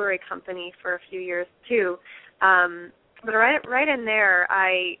wonderful jewelry company for a few years too. But right in there,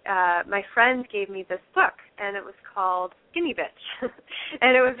 my friend gave me this book, and it was called Skinny Bitch.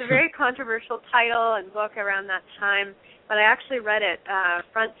 And it was a very controversial title and book around that time, but I actually read it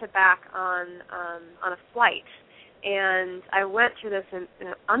front to back on a flight. And I went through this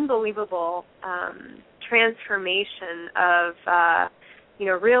unbelievable transformation of,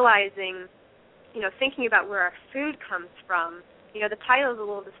 realizing, thinking about where our food comes from. The title is a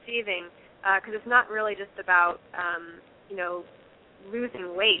little deceiving because it's not really just about,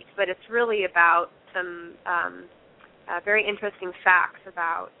 losing weight, but it's really about some very interesting facts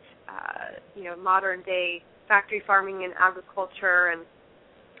about, modern-day factory farming and agriculture and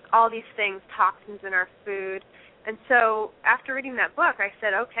all these things, toxins in our food. And so after reading that book, I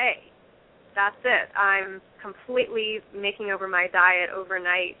said, okay, that's it. I'm completely making over my diet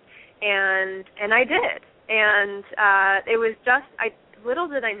overnight. And I did. And it was just, little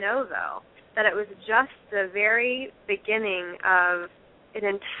did I know, though, that it was just the very beginning of an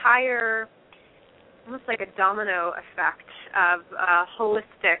entire, almost like a domino effect of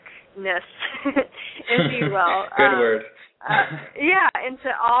holisticness, if you will. Good word. Into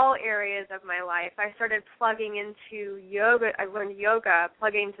all areas of my life. I started plugging into yoga. I learned yoga,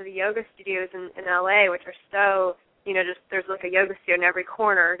 plugging into the yoga studios in LA, which are so, just there's like a yoga studio in every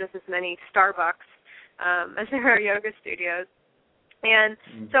corner, just as many Starbucks as there are yoga studios. And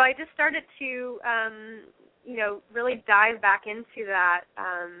so I just started to, really dive back into that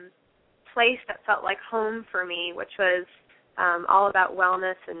place that felt like home for me, which was all about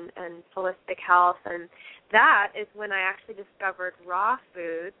wellness and holistic health. And that is when I actually discovered raw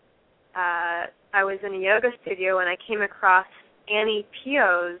food. I was in a yoga studio and I came across Annie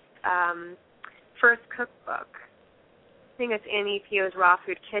Pio's first cookbook. I think it's Annie Pio's Raw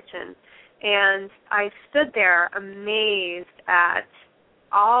Food Kitchen. And I stood there amazed at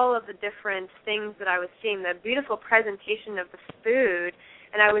all of the different things that I was seeing, the beautiful presentation of the food.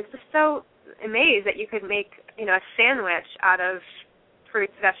 And I was just so amazed that you could make, a sandwich out of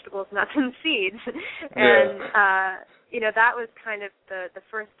fruits, vegetables, nuts, and seeds. And, that was kind of the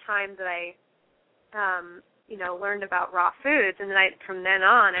first time that I, learned about raw foods. And then from then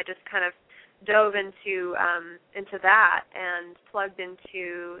on, I just kind of dove into that and plugged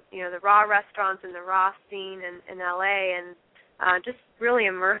into, the raw restaurants and the raw scene in LA and just really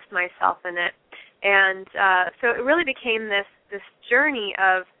immersed myself in it. And so it really became this journey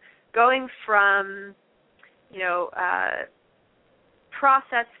of going from,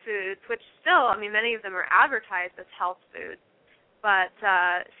 processed foods, which still, many of them are advertised as health foods, but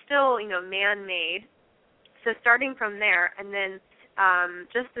still, man-made. So starting from there, and then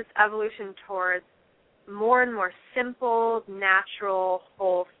just this evolution towards more and more simple, natural,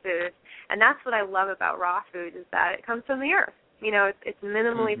 whole foods. And that's what I love about raw food is that it comes from the earth. It's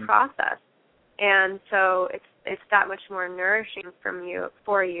minimally processed. And so it's that much more nourishing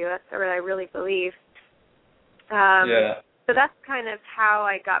for you. That's what I really believe. So that's kind of how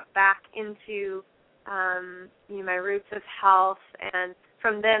I got back into my roots of health. And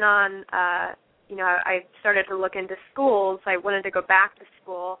from then on, I started to look into schools. I wanted to go back to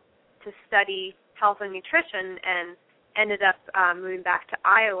school to study health and nutrition, and ended up moving back to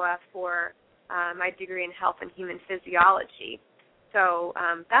Iowa for my degree in health and human physiology. So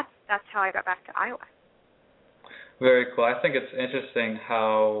that's how I got back to Iowa. Very cool. I think it's interesting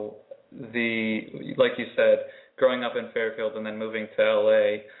how like you said, growing up in Fairfield and then moving to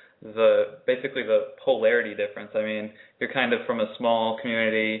LA, basically the polarity difference. You're kind of from a small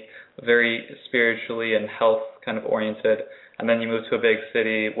community, very spiritually and health kind of oriented, and then you move to a big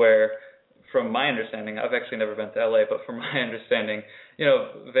city where, from my understanding, I've actually never been to LA, but from my understanding,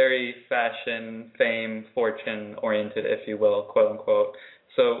 very fashion, fame, fortune oriented, if you will, quote unquote.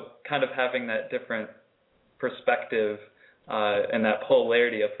 So kind of having that different perspective and that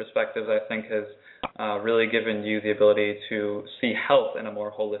polarity of perspectives, I think, has really given you the ability to see health in a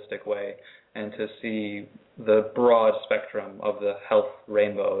more holistic way and to see the broad spectrum of the health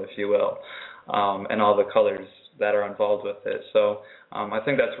rainbow, if you will, and all the colors that are involved with it. So I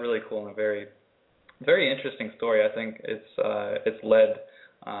think that's really cool and a very, very interesting story. I think it's led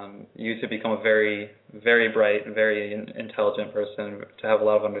you to become a very, very bright and very intelligent person, to have a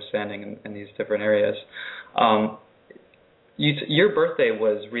lot of understanding in these different areas. your birthday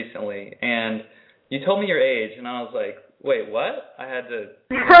was recently, and you told me your age, and I was like, wait, what? I had to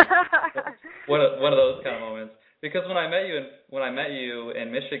one of those kind of moments, because when I met you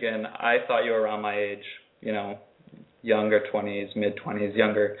in Michigan, I thought you were around my age, younger 20s, mid 20s,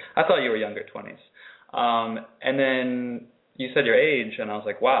 younger. I thought you were younger 20s. And then you said your age, and I was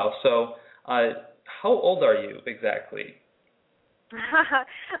like, wow. So, how old are you exactly?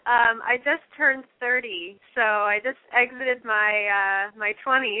 I just turned 30, so I just exited my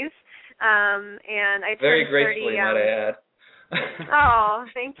 20s, and I turned 30. Very gracefully, might I add. Oh,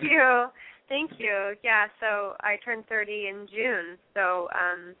 thank you. Yeah, so I turned 30 in June, so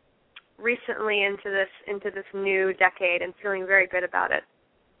recently into this new decade, and feeling very good about it.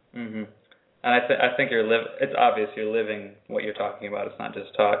 Mhm. And I think it's obvious you're living what you're talking about. It's not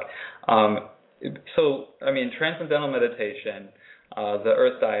just talk. So, I mean, transcendental meditation, the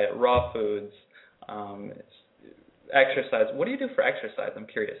Earth Diet, raw foods, exercise. What do you do for exercise? I'm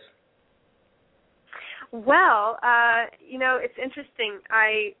curious. Well, it's interesting.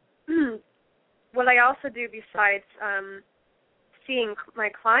 What I also do besides seeing my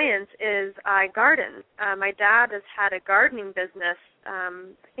clients is I garden. My dad has had a gardening business. I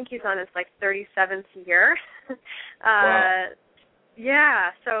think he's on his 37th year. Wow.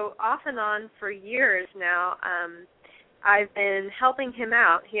 Yeah, so off and on for years now. I've been helping him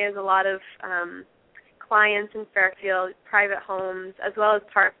out. He has a lot of clients in Fairfield, private homes, as well as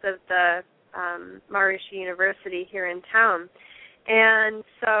parts of the Maharishi University here in town. And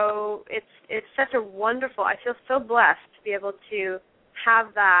so it's such a wonderful, I feel so blessed to be able to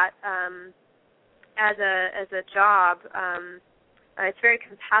have that as a job. It's very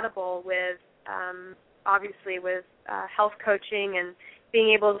compatible with, obviously, with health coaching and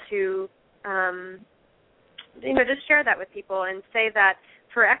being able to, just share that with people and say that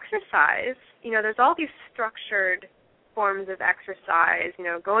for exercise, there's all these structured forms of exercise,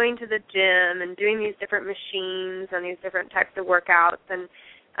 going to the gym and doing these different machines and these different types of workouts. And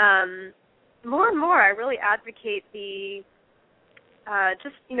more and more I really advocate the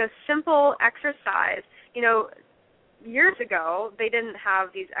simple exercise. Years ago, they didn't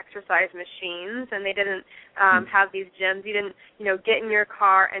have these exercise machines, and they didn't have these gyms. You didn't, get in your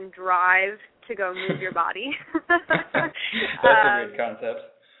car and drive to go move your body. That's a good concept.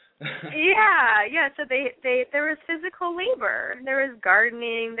 Yeah. So there was physical labor. There was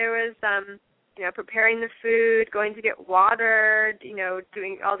gardening. There was preparing the food, going to get water.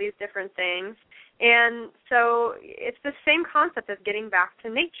 Doing all these different things. And so it's the same concept of getting back to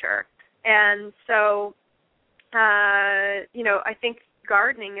nature. And so, I think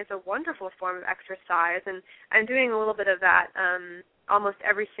gardening is a wonderful form of exercise, and I'm doing a little bit of that almost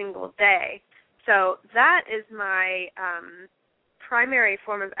every single day. So that is my primary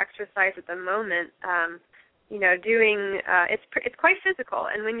form of exercise at the moment. It's quite physical,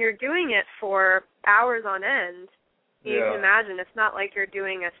 and when you're doing it for hours on end, you can imagine it's not like you're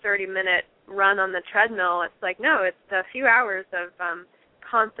doing a 30-minute run on the treadmill. It's like, no, it's a few hours of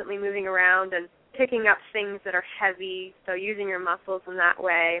constantly moving around and picking up things that are heavy, so using your muscles in that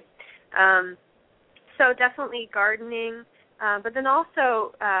way. So definitely gardening, but then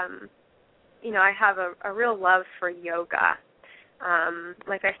also, I have a real love for yoga.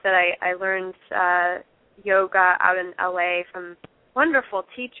 Like I said, I learned yoga out in LA from wonderful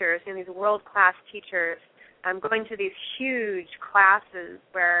teachers, these world-class teachers. I'm going to these huge classes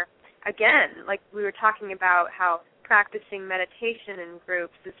where, again, like we were talking about how practicing meditation in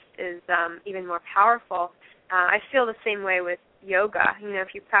groups is even more powerful. I feel the same way with yoga.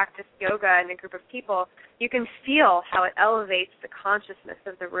 If you practice yoga in a group of people, you can feel how it elevates the consciousness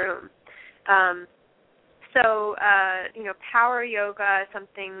of the room. So, power yoga is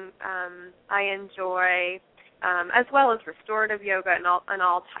something I enjoy, as well as restorative yoga and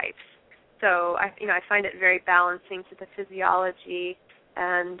all types. So, I find it very balancing to the physiology,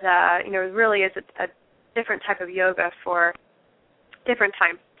 and it really is a different type of yoga for different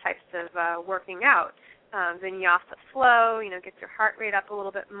types of working out. Vinyasa flow, gets your heart rate up a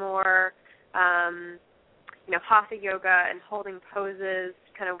little bit more. Hatha yoga and holding poses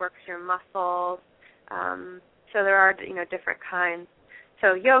kind of works your muscles. So there are, different kinds.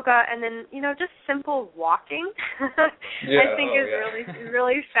 So yoga, and then, just simple walking, I think is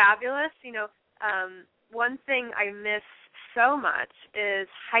really fabulous. One thing I miss so much is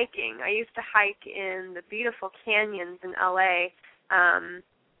hiking. I used to hike in the beautiful canyons in LA.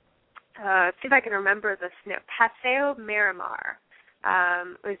 See if I can remember this. Paseo Miramar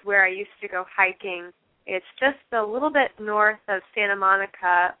is where I used to go hiking. It's just a little bit north of Santa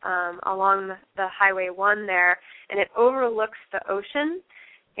Monica, along the Highway 1 there, and it overlooks the ocean.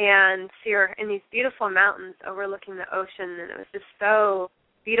 And so you're in these beautiful mountains overlooking the ocean, and it was just so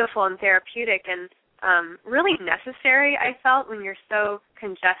beautiful and therapeutic and really necessary, I felt, when you're so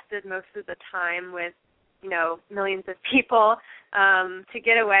congested most of the time with, millions of people, to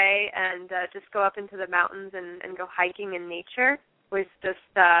get away and just go up into the mountains and go hiking in nature was just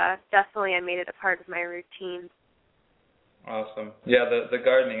definitely, I made it a part of my routine. Awesome. Yeah, the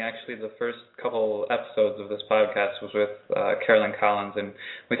gardening, actually the first couple episodes of this podcast was with Carolyn Collins, and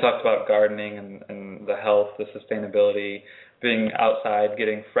we talked about gardening and the health, the sustainability, being outside,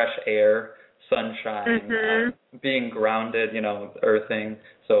 getting fresh air, sunshine, being grounded, earthing,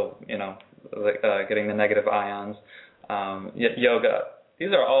 so, getting the negative ions, yoga.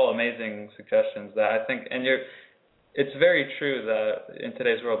 These are all amazing suggestions that I think, and it's very true that in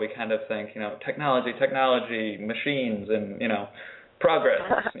today's world we kind of think, technology, machines, and, progress,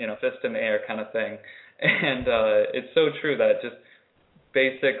 fist in the air kind of thing. And it's so true that just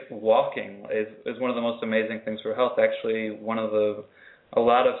basic walking is one of the most amazing things for health. Actually, a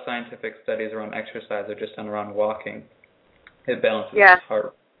lot of scientific studies around exercise are just done around walking. It balances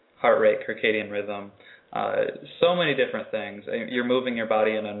heart rate, circadian rhythm, so many different things. You're moving your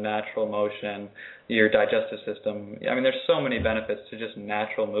body in a natural motion, your digestive system. I mean, there's so many benefits to just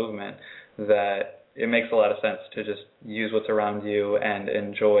natural movement that it makes a lot of sense to just use what's around you and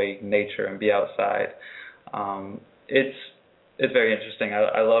enjoy nature and be outside. It's very interesting.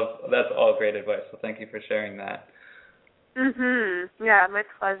 I love, that's all great advice, so thank you for sharing that. Yeah, my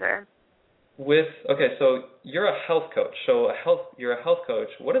pleasure. So you're a health coach. You're a health coach.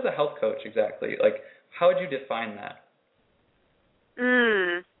 What is a health coach exactly? Like, how would you define that?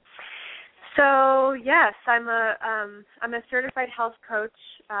 So yes, I'm a certified health coach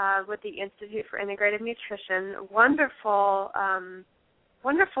with the Institute for Integrative Nutrition. Wonderful,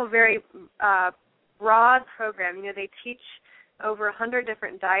 very broad program. They teach over 100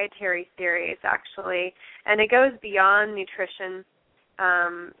 different dietary theories, actually, and it goes beyond nutrition.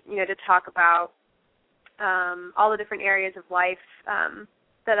 To talk about all the different areas of life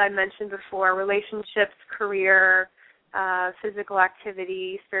that I mentioned before: relationships, career, physical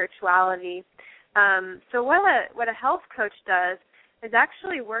activity, spirituality. So what a health coach does is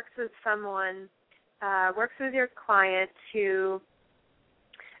actually works with your client to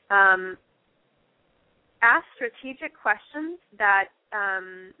ask strategic questions that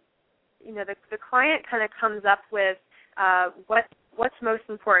the client kind of comes up with what's most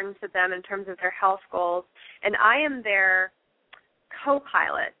important to them in terms of their health goals, and I am their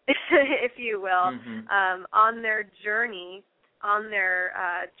co-pilot, if you will, on their journey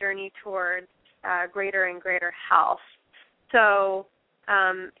towards greater and greater health. So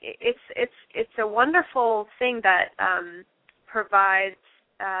it's a wonderful thing that provides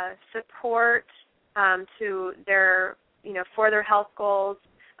support to their for their health goals,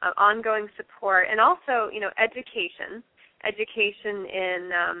 ongoing support, and also education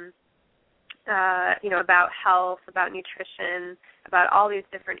in about health, about nutrition, about all these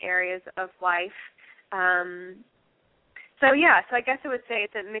different areas of life. So I guess I would say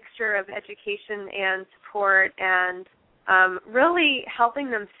it's a mixture of education and support, and really helping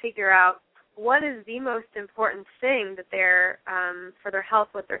them figure out what is the most important thing that they're for their health,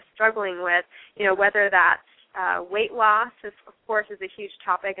 what they're struggling with. Whether that's weight loss, of course, is a huge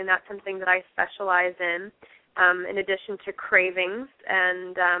topic, and that's something that I specialize in addition to cravings,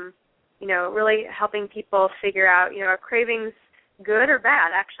 and really helping people figure out, are cravings good or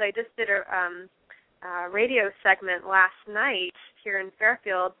bad? Actually, I just did a radio segment last night here in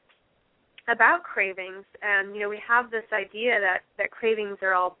Fairfield about cravings, and we have this idea that cravings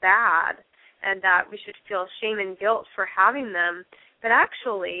are all bad and that we should feel shame and guilt for having them. But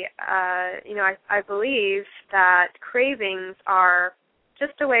actually, I believe that cravings are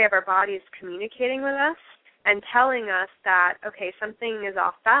just a way of our bodies communicating with us and telling us that, okay, something is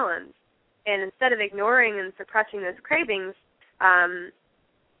off balance. And instead of ignoring and suppressing those cravings,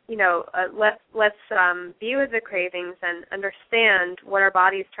 let's be with the cravings and understand what our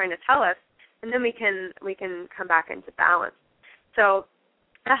body is trying to tell us, and then we can come back into balance. So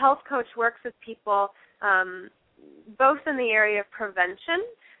a health coach works with people both in the area of prevention,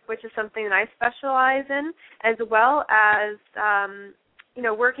 which is something that I specialize in, as well as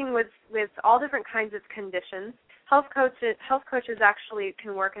working with all different kinds of conditions. Health coaches actually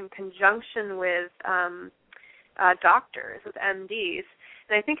can work in conjunction with doctors, with MDs.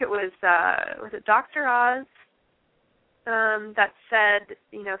 And I think it was it Dr. Oz that said,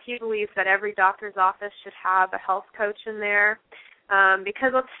 he believes that every doctor's office should have a health coach in there,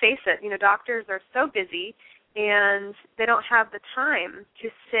 because let's face it, doctors are so busy and they don't have the time to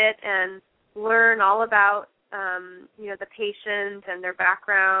sit and learn all about the patient and their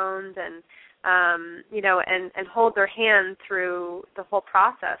background, and and hold their hand through the whole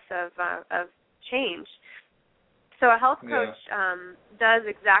process of change. So a health coach does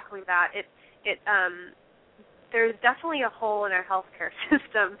exactly that. There's definitely a hole in our healthcare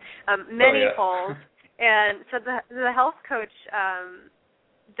system, many holes, and so the health coach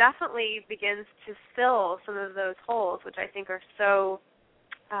definitely begins to fill some of those holes, which I think are so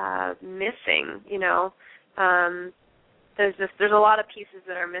missing. There's a lot of pieces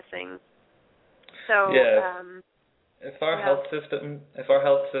that are missing. So if our health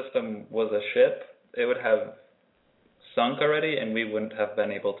system was a ship, it would have sunk already, and we wouldn't have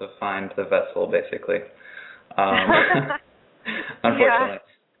been able to find the vessel, basically. Unfortunately.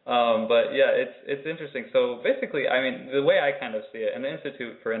 But it's interesting. So basically, I mean, the way I kind of see it, and the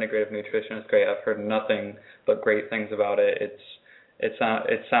Institute for Integrative Nutrition is great. I've heard nothing but great things about it.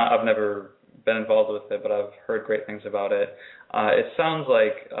 I've never been involved with it, but I've heard great things about it. It sounds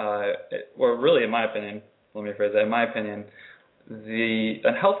like, or really, in my opinion, let me rephrase that. In my opinion,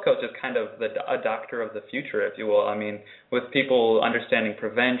 a health coach is kind of a doctor of the future, if you will. I mean, with people understanding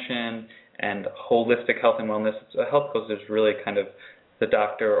prevention and holistic health and wellness, a health coach is really kind of the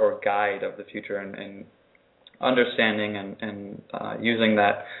doctor or guide of the future, and understanding and using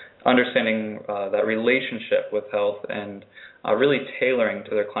that, understanding that relationship with health, and really tailoring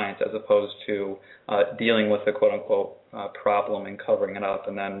to their clients, as opposed to dealing with the quote-unquote problem and covering it up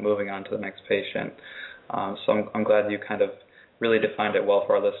and then moving on to the next patient. So I'm glad you kind of really defined it well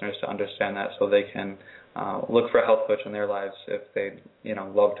for our listeners to understand that, so they can look for a health coach in their lives if they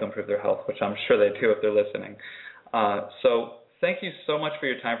love to improve their health, which I'm sure they do if they're listening. So thank you so much for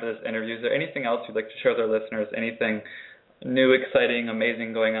your time for this interview. Is there anything else you'd like to share with our listeners, anything new, exciting,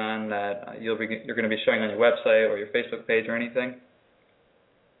 amazing going on that you're going to be sharing on your website or your Facebook page or anything?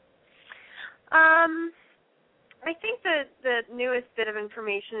 I think that the newest bit of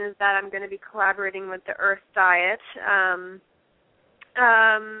information is that I'm going to be collaborating with the Earth Diet.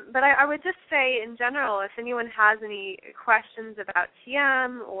 But I would just say, in general, if anyone has any questions about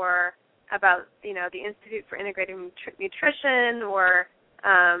TM or about, the Institute for Integrative Nutrition, or,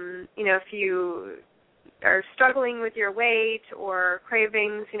 if you are struggling with your weight or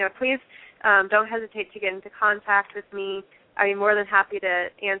cravings, please don't hesitate to get into contact with me. I'd be more than happy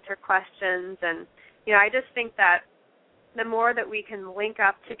to answer questions. And, I just think that the more that we can link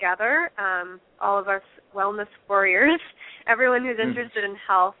up together, all of us wellness warriors, everyone who's interested in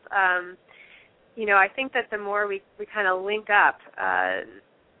health, I think that the more we kind of link up,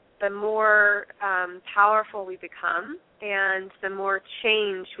 the more powerful we become, and the more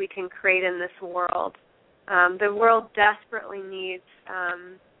change we can create in this world. The world desperately needs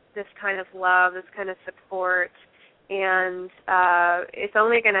this kind of love, this kind of support, and it's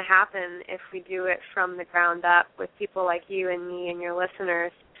only going to happen if we do it from the ground up with people like you and me and your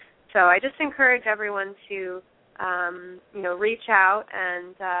listeners. So I just encourage everyone to, reach out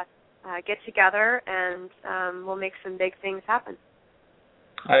and get together, and we'll make some big things happen.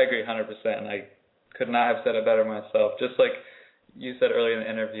 I agree 100%, and I could not have said it better myself. Just like you said earlier in the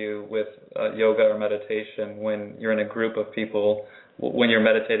interview with yoga or meditation, when you're in a group of people, when you're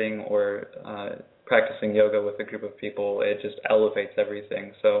meditating or practicing yoga with a group of people, it just elevates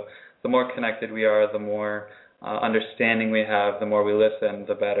everything. So the more connected we are, the more understanding we have, the more we listen,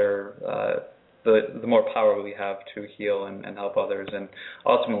 the better, the more power we have to heal and help others, and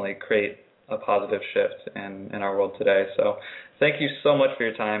ultimately create a positive shift in our world today. So thank you so much for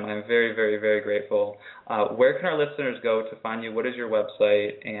your time. I'm very, very, very grateful. Where can our listeners go to find you? What is your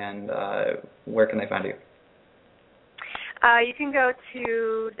website, and where can they find you? You can go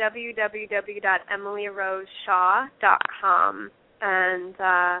to www.emilyroseshaw.com, and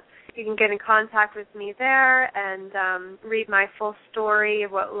you can get in contact with me there and read my full story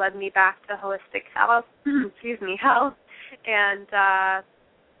of what led me back to holistic health. Health. And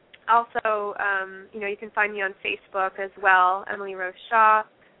also, you can find me on Facebook as well, Emily Rose Shaw,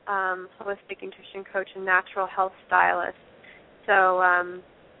 holistic nutrition coach and natural health stylist. So,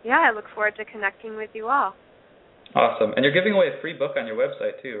 I look forward to connecting with you all. Awesome. And you're giving away a free book on your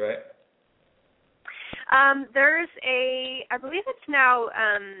website too, right? There's I believe it's now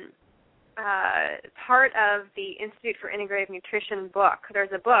part of the Institute for Integrative Nutrition book.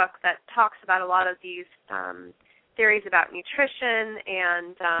 There's a book that talks about a lot of these theories about nutrition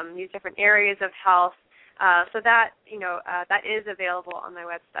and these different areas of health. So that, that is available on my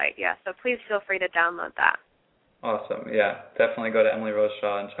website, yeah. So please feel free to download that. Awesome. Yeah, definitely go to Emily Rose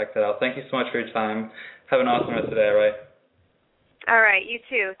Shaw and check that out. Thank you so much for your time. Have an awesome rest of the day, all right? All right, you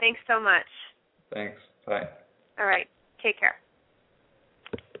too. Thanks so much. Thanks. Bye. All right. Take care.